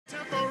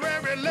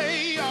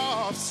temporary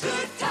layoffs.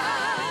 Good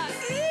times.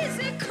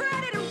 Easy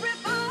credit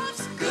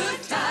rip-offs.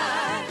 Good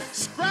times.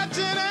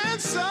 Scratching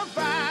and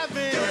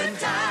surviving. Good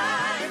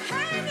times.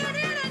 Hanging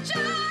in a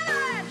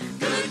jar.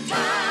 Good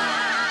times.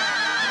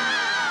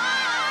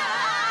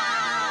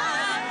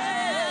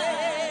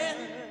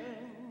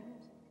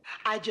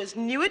 I just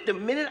knew it the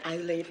minute I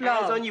laid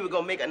eyes on you. We're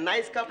gonna make a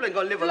nice couple and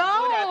gonna live a good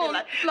happy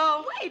life.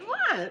 Flo. Wait,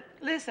 what?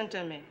 Listen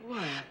to me.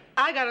 What?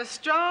 I got a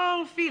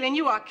strong feeling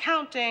you are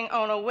counting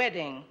on a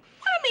wedding.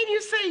 I mean,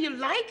 you say you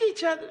like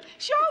each other.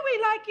 Sure,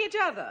 we like each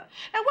other.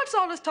 And what's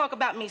all this talk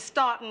about me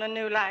starting a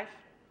new life?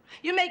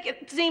 You make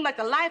it seem like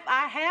the life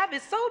I have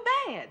is so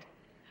bad.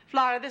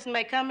 Florida, this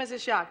may come as a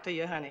shock to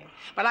you, honey,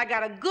 but I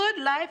got a good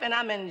life and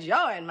I'm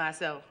enjoying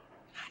myself.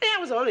 I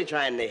was only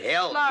trying to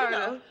help, Florida,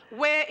 you know.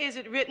 where is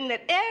it written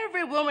that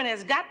every woman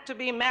has got to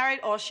be married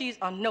or she's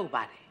a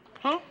nobody?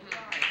 Huh?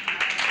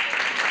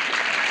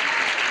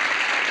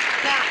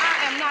 Now,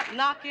 I am not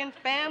knocking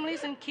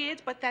families and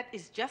kids, but that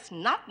is just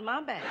not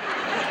my bag.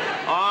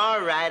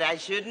 All right, I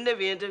shouldn't have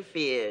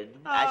interfered.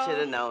 I should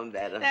have known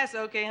better. That's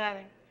okay,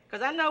 honey,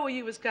 because I know where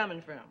you was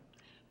coming from.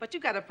 But you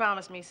got to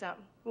promise me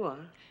something. What?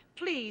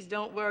 Please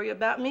don't worry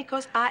about me,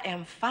 because I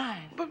am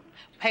fine. But,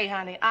 hey,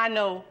 honey, I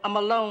know I'm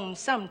alone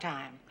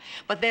sometime,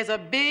 but there's a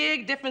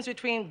big difference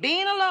between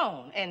being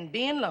alone and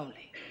being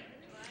lonely.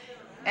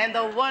 And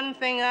the one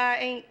thing I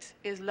ain't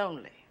is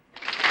lonely.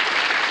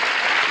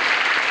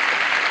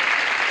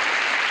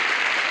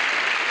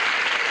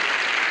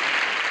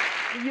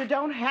 You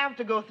don't have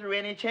to go through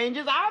any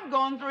changes. I've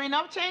gone through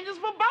enough changes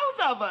for both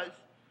of us.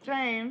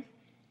 James,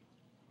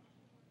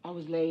 I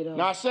was laid off.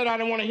 No, I said I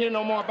didn't want to hear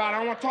no more about it. I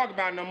don't want to talk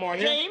about it no more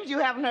here. James, you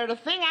haven't heard a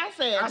thing I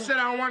said. I said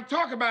I don't want to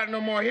talk about it no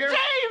more here.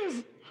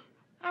 James!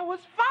 I was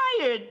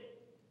fired.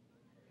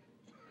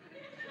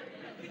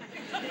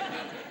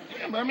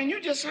 Yeah, but I mean, you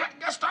just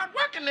got to start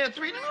working there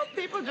 3 days. Well,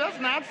 people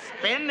just not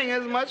spending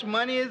as much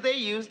money as they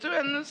used to,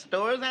 and the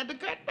stores had to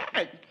cut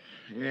back.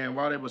 Yeah,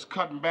 while they was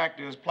cutting back,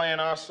 they was playing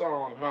our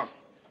song, huh?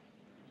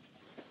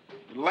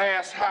 The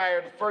last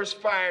hired, first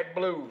fired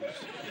blues.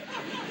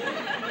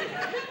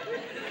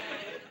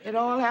 It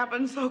all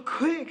happened so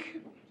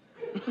quick.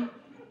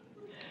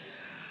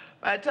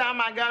 By the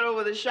time I got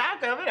over the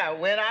shock of it, I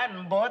went out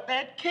and bought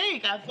that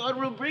cake. I thought it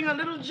would bring a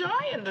little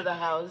joy into the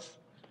house.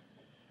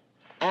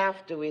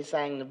 After we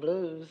sang the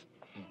blues.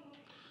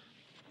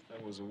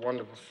 That was a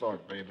wonderful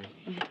thought, baby.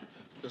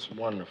 Just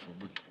wonderful,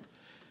 but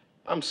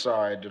I'm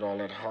sorry I did all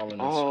that hollering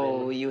and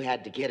screaming. Oh, you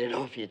had to get it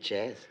off your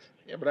chest.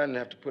 Yeah, but I didn't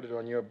have to put it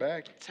on your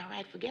back. It's all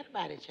right. Forget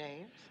about it,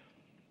 James.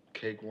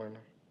 Cake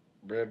winner,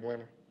 bread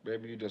winner.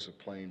 Baby, you just a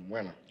plain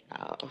winner.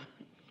 Oh,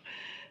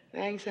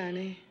 thanks,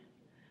 honey.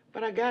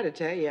 But I gotta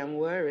tell you, I'm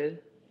worried.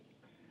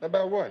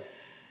 About what?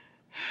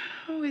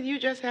 With you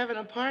just having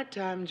a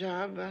part-time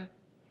job,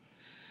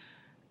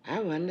 I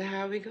wonder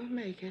how we gonna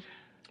make it.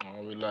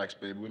 Oh, relax,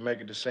 baby. We make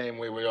it the same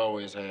way we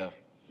always have.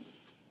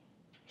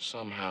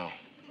 Somehow.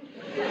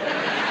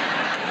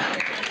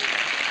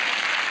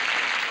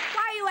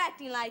 Why are you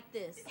acting like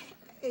this?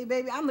 Hey,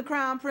 baby, I'm the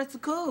crown prince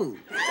of cool.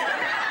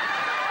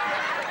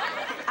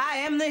 I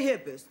am the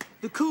hippest,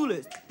 the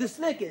coolest, the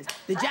slickest,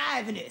 the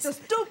jivingest. The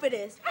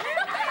stupidest.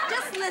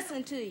 Just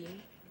listen to you.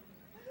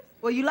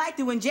 Well, you liked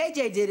it when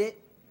JJ did it.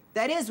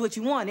 That is what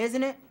you want,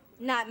 isn't it?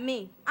 Not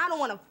me. I don't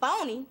want a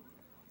phony.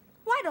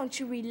 Why don't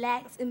you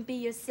relax and be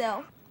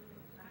yourself?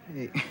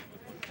 Hey.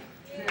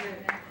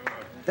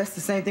 That's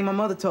the same thing my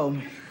mother told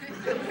me.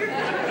 The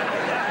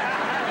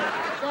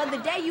other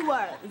day you were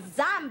a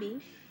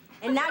zombie,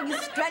 and now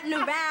you're strutting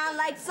around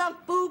like some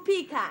fool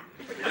peacock.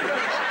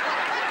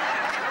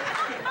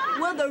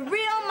 Will the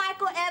real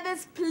Michael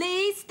Evans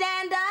please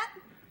stand up?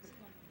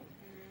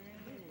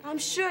 I'm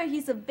sure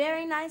he's a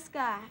very nice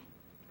guy.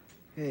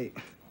 Hey,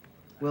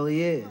 well,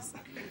 he is.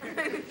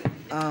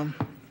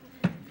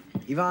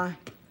 Yvonne,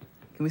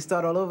 can we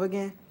start all over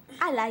again?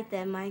 I like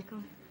that,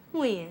 Michael.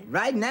 When?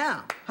 Right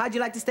now. How'd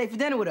you like to stay for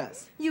dinner with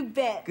us? You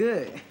bet.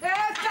 Good.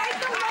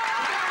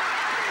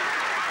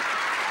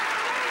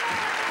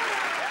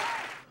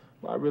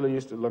 I really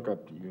used to look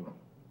up to you.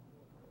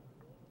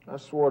 I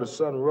swore the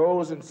sun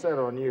rose and set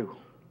on you.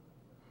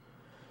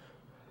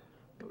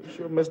 We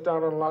sure missed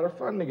out on a lot of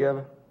fun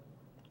together.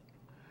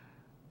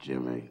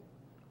 Jimmy,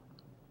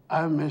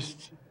 I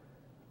missed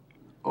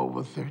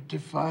over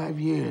 35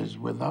 years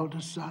without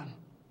a son.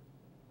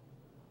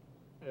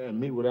 And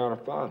me without a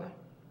father.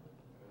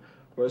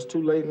 Well, it's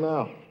too late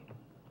now.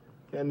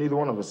 Can't neither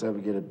one of us ever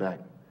get it back.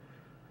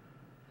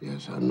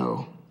 Yes, I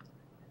know.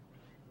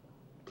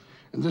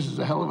 And this is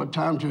a hell of a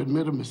time to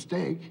admit a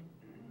mistake.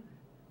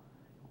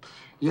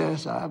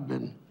 Yes, I've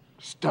been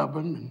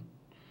stubborn and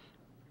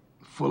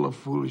full of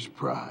foolish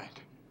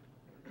pride.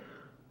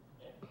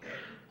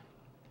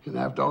 And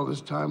after all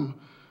this time,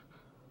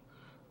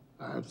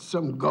 I had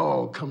some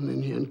gall coming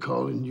in here and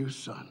calling you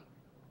son.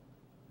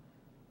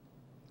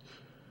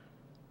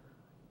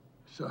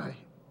 So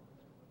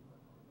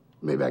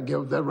maybe I gave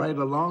up that right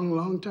a long,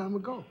 long time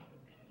ago.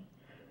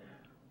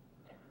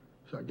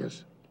 So I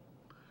guess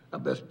I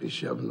best be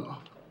shoving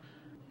off.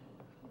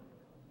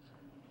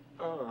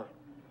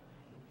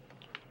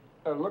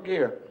 Look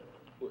here.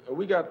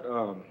 We got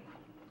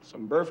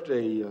some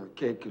birthday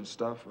cake and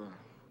stuff. I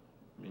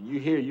mean, you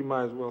here, you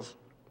might as well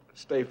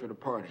stay for the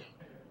party.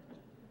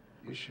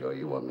 You sure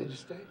you want me to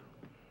stay?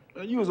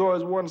 You was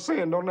always one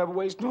saying don't ever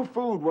waste no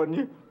food, wasn't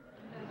you?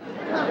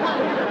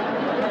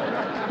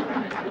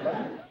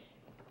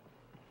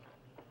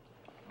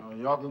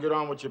 Y'all can get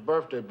on with your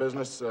birthday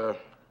business.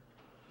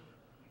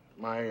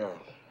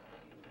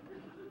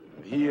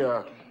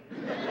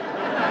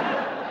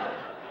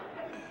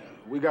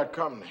 We got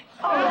company.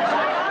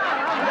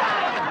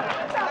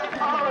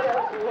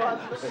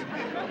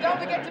 Don't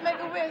forget to make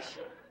a wish.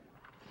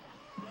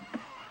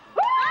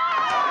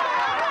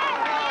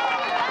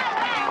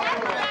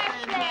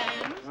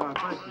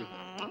 Thank you.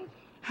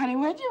 Honey,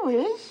 what'd you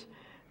wish?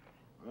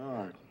 All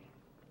right.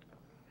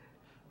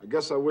 I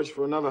guess I wish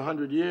for another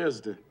 100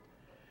 years to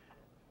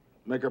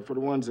make up for the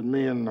ones that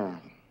me and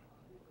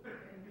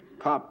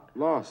Pop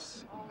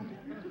lost.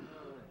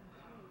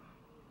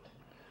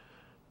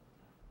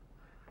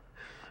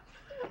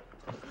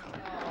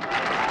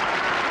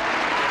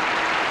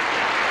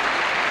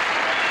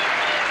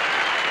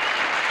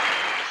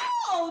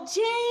 Oh,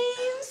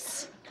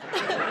 James.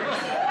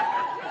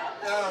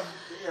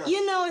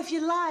 You know, if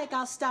you like,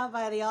 I'll stop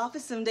by the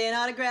office someday and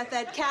autograph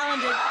that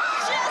calendar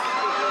just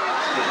for you.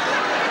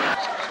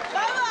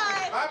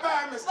 Bye-bye.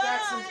 Bye-bye, Miss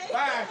Jackson.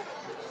 Bye.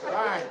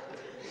 Bye.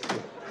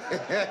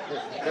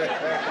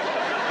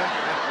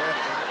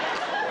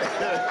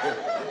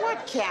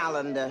 What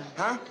calendar?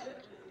 Huh?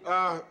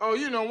 Oh,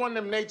 you know, one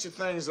of them nature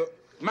things.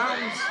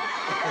 Mountains.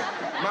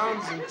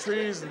 Mountains and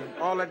trees and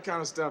all that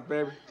kind of stuff,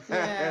 baby.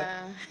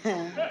 Yeah.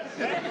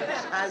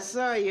 I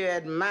saw you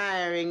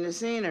admiring the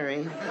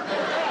scenery.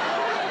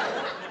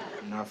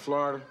 Now,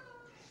 Florida,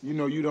 you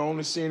know you the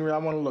only scenery I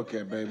want to look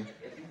at, baby.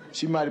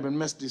 She might have been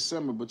Miss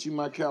December, but you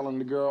my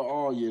calendar girl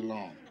all year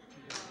long.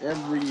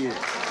 Every year.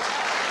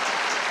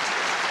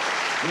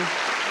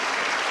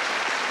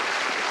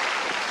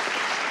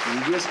 You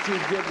just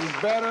keep getting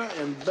better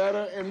and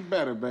better and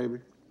better, baby.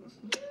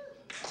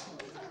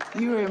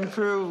 You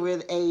improve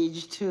with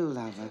age, too,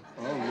 lover.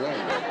 All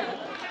right.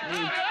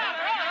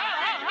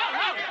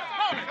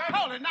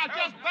 Hold it, now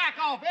just back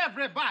off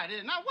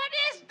everybody. Now what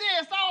is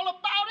this all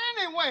about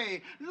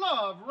anyway?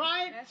 Love,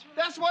 right?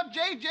 That's what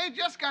JJ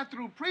just got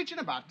through preaching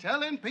about,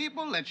 telling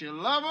people that you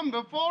love them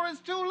before it's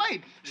too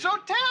late. So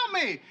tell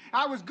me,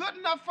 I was good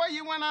enough for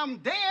you when I'm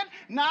dead,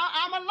 now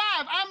I'm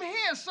alive, I'm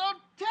here, so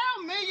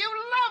tell me you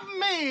love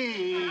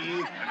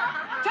me.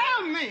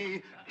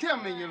 Tell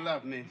me you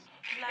love me.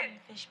 Love me,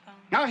 Fishbone.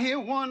 I hear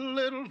one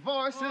little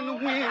voice in the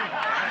wind.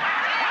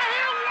 I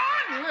hear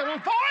one little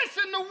voice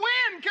in the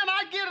wind. Can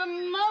I get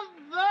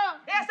another?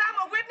 Yes,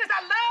 I'm a witness.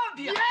 I love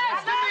you.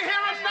 Yes, let me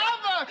hear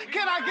another.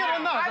 Can I get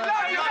another? I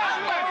love you.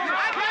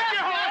 Thank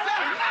you,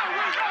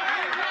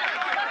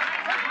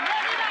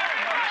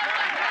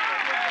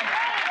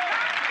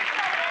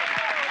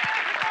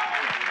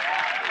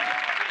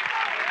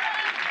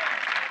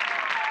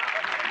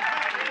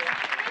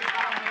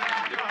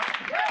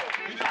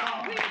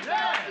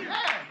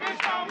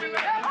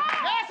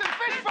 Yes, and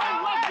Fishbone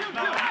loves you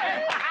too.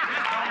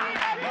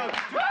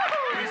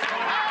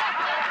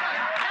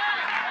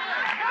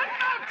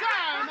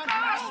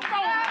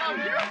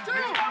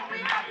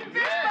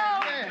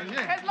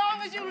 As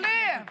long as you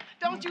live,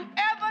 don't you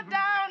ever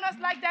die on us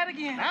like that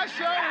again. I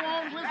sure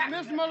won't with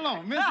Miss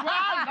Malone. Miss Wild,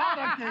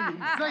 I can't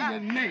even say your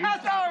name.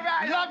 That's all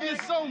right. Love you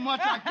so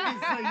much I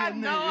can't say your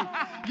name. No.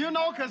 You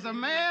know, because a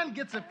man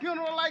gets a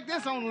funeral like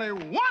this only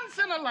once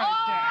in a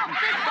lifetime.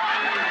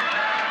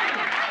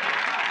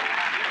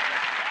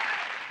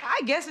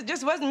 I guess it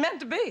just wasn't meant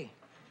to be.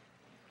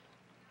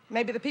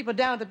 Maybe the people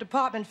down at the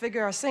department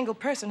figure a single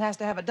person has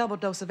to have a double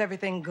dose of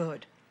everything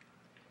good.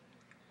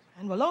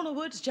 And Walona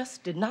Woods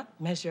just did not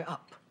measure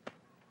up.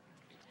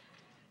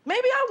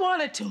 Maybe I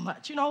wanted too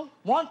much, you know,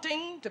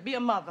 wanting to be a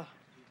mother,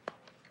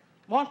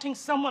 wanting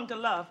someone to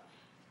love.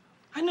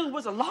 I knew it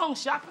was a long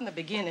shot from the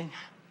beginning.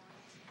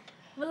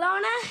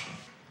 Walona,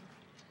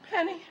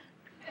 Penny?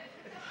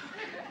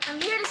 I'm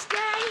here to stay.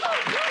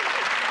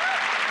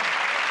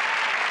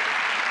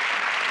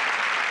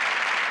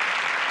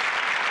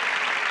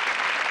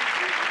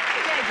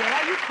 Why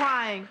are you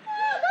crying?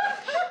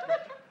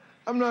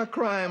 I'm not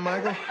crying,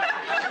 Michael.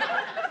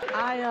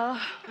 I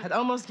had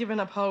almost given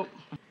up hope.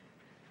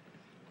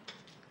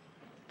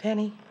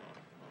 Penny,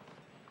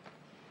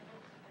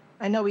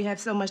 I know we have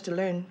so much to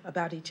learn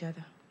about each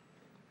other,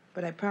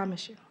 but I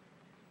promise you,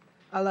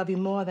 I love you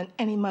more than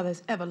any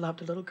mother's ever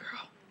loved a little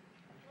girl.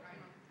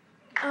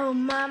 Oh,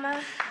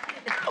 Mama.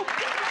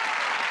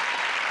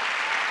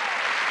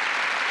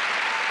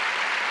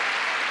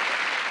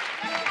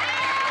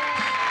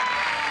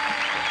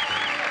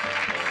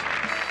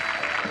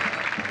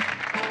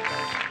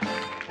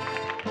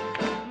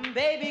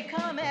 Baby,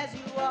 come as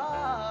you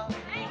are,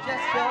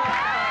 just your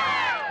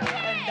heart,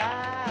 and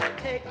I'll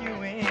take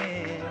you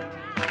in.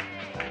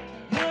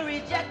 You're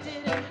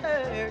rejected and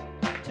hurt,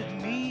 to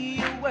me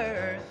you're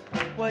worth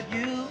what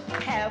you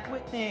have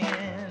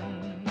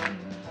within.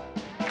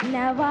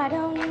 Now I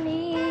don't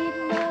need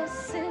no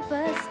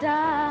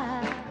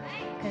superstar.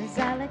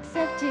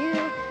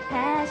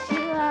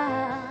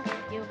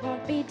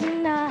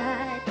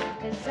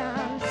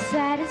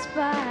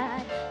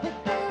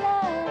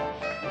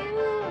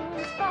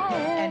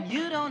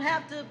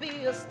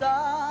 be a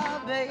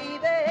star,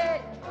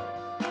 baby,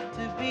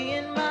 to be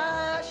in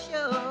my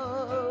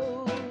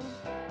show.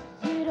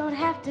 You don't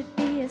have to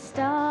be a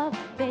star,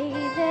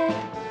 baby,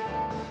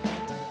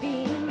 to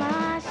be in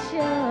my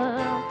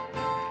show.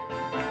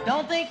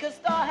 Don't think a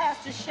star has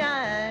to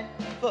shine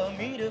for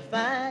me to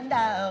find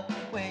out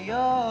where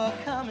you're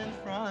coming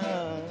from.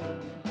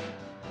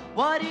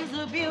 What is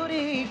a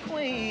beauty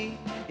queen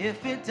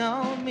if it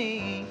don't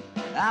mean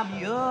I'm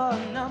your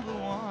number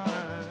one?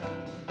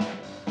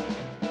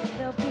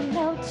 There'll be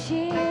no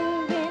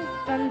cheering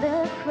from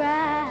the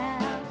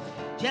crowd,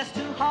 just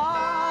two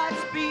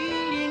hearts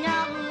beating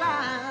out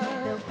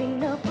loud. There'll be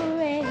no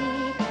parade,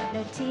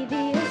 no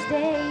TV or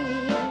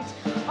stage,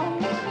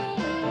 only me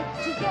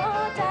to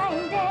your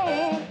dying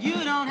day.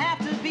 You don't have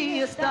to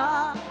be a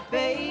star,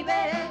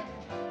 baby,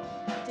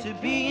 to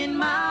be in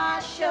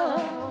my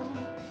show.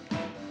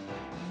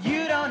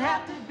 You don't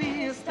have to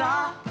be a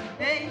star,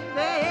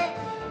 baby,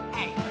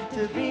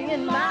 to be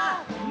in my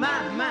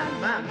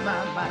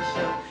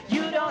show.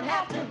 You don't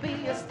have to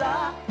be a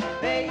star,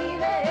 baby,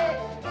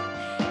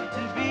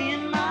 to be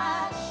in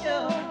my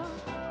show.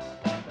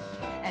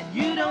 And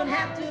you don't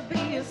have to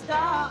be a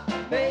star,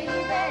 baby,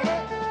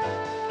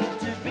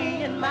 to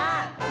be in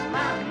my show.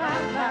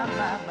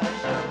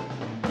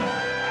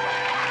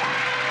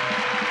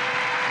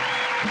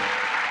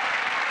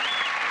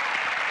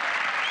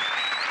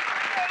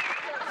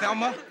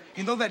 Thelma,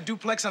 you know that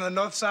duplex on the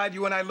north side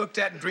you and I looked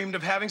at and dreamed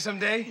of having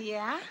someday?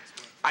 Yeah?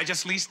 I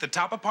just leased the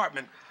top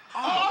apartment.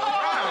 Thelma,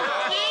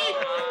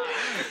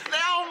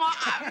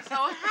 I'm so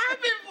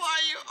happy for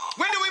you.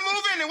 When do we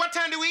move in and what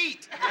time do we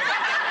eat? Hey,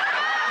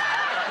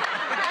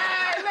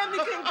 let me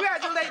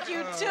congratulate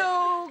you,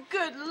 too.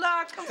 Good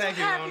luck. I'm Thank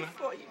so you, happy Mona.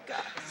 for you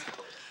guys.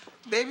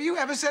 Baby, you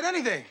haven't said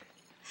anything.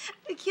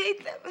 I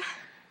keep them.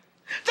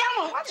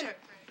 Thelma, Watch her.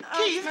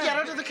 Keith, get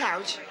her to the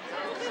couch. Are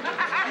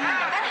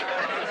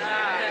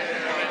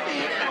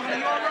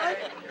you all right?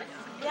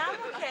 Yeah, I'm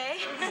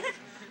okay.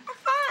 I'm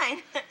fine.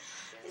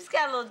 Just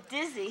got a little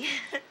dizzy.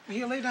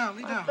 Here, lay down,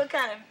 lay I down. feel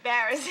kind of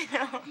embarrassed, you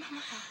know.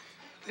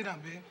 Lay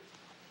down, babe.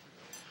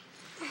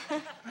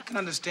 I can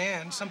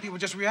understand. Some people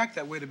just react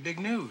that way to big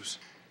news.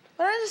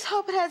 But I just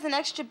hope it has an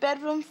extra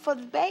bedroom for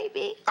the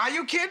baby. Are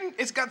you kidding?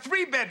 It's got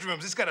 3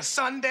 bedrooms. It's got a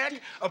sun deck,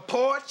 a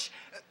porch.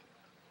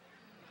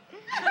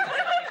 A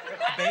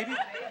baby? A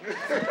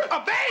baby! A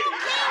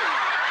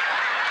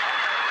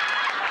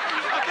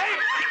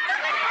baby!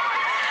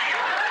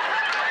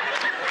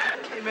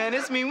 Hey, man,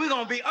 this means we're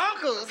gonna be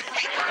uncles.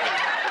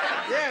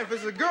 Yeah, if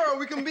it's a girl,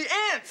 we can be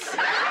aunts.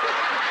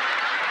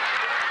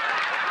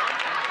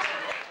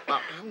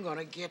 Well, I'm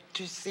gonna get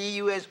to see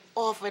you as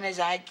often as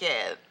I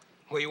can.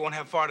 Well, you won't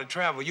have far to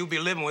travel. You'll be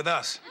living with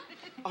us.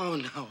 Oh,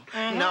 no.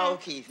 No,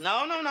 Keith.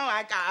 No,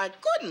 I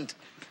couldn't.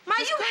 Ma,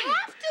 you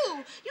have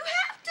to. You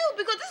have to,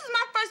 because this is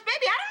my first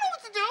baby. I don't know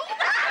what to do.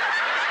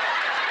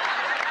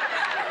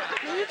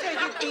 You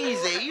take it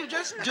easy. You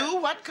just do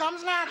what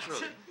comes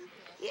naturally.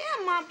 Yeah,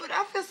 Mom, but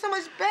I feel so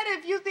much better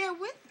if you're there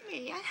with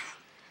me.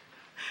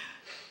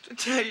 To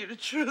tell you the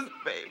truth,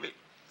 baby,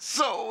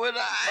 so would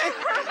I. So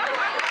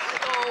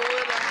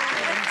would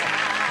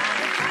I.